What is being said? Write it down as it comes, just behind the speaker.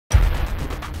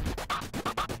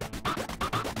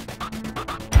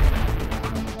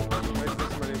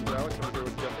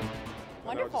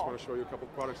I just want to show you a couple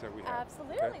of products that we have.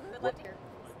 Absolutely, Okay? we would love to hear.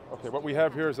 Okay, what we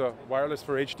have here is a wireless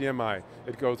for HDMI.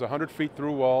 It goes 100 feet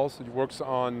through walls. It works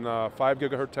on 5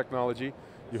 gigahertz technology.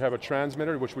 You have a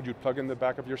transmitter, which would you plug in the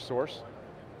back of your source.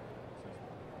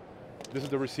 This is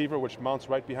the receiver, which mounts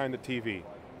right behind the TV.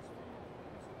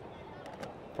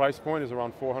 Price point is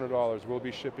around $400. We'll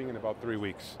be shipping in about 3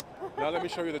 weeks. Now let me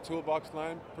show you the toolbox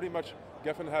line. Pretty much,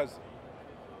 Gefen has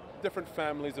different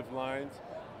families of lines.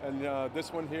 And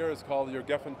this one here is called your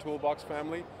Gefen Toolbox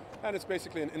family. And it's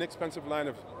basically an inexpensive line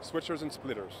of switchers and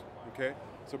splitters, okay?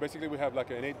 So basically we have like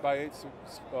an 8x8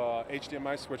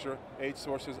 HDMI switcher, 8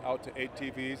 sources out to 8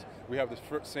 TVs. We have the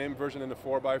same version in the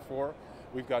 4x4.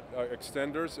 We've got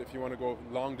extenders. If you want to go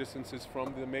long distances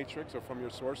from the matrix or from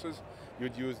your sources,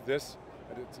 you'd use this.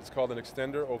 It's called an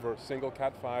extender over single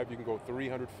Cat5. You can go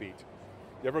 300 feet.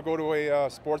 You ever go to a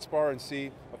sports bar and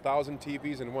see 1,000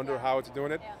 TVs and wonder how it's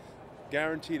doing it? Yeah.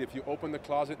 Guaranteed, if you open the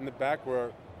closet in the back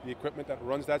where the equipment that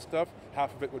runs that stuff,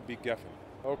 half of it would be Gefen.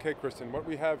 Okay, Kristen, what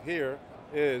we have here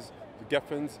is the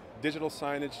Gefen's digital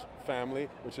signage family,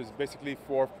 which is basically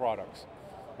 4 products.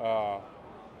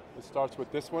 It starts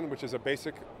with this one, which is a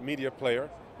basic media player.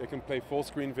 It can play full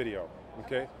screen video,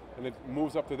 okay? And it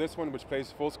moves up to this one, which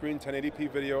plays full screen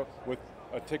 1080p video with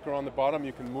a ticker on the bottom.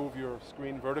 You can move your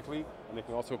screen vertically, and it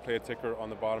can also play a ticker on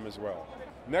the bottom as well.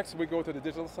 Next, we go to the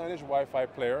digital signage Wi-Fi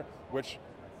player, which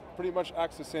pretty much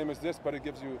acts the same as this, but it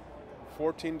gives you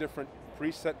 14 different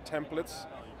preset templates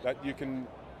that you can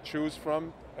choose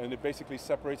from, and it basically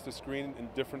separates the screen in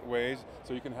different ways,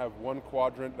 so you can have one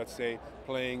quadrant, let's say,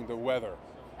 playing the weather,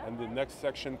 and the next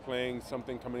section playing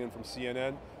something coming in from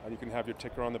CNN, and you can have your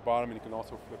ticker on the bottom, and you can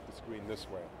also flip the screen this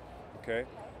way, okay?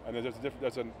 And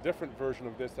there's a different version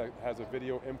of this that has a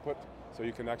video input, so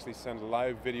you can actually send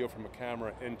live video from a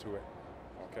camera into it,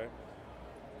 okay?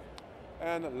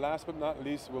 And last but not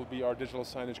least will be our digital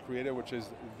signage creator, which is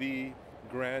the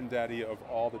granddaddy of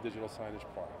all the digital signage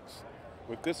products.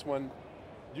 With this one,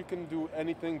 you can do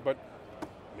anything but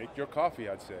make your coffee,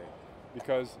 I'd say.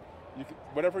 Because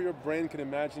whatever your brain can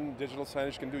imagine digital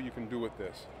signage can do, you can do with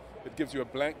this. It gives you a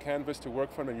blank canvas to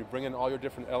work from, and you bring in all your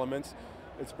different elements.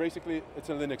 It's basically, it's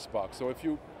a Linux box. So if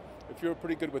you're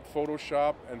pretty good with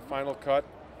Photoshop and Final Cut,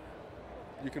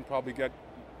 you can probably get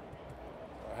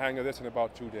a hang of this in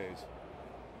about 2 days.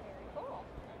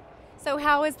 So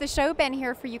how has the show been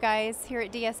here for you guys here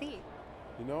at DSE?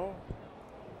 You know,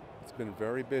 it's been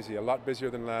very busy, a lot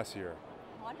busier than last year.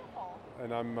 Wonderful.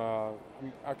 And I'm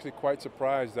actually quite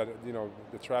surprised that, you know,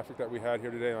 the traffic that we had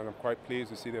here today, and I'm quite pleased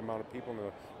to see the amount of people and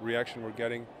the reaction we're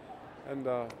getting. And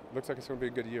looks like it's going to be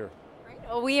a good year. Great.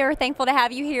 Well, we are thankful to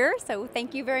have you here, so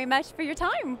thank you very much for your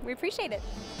time. We appreciate it.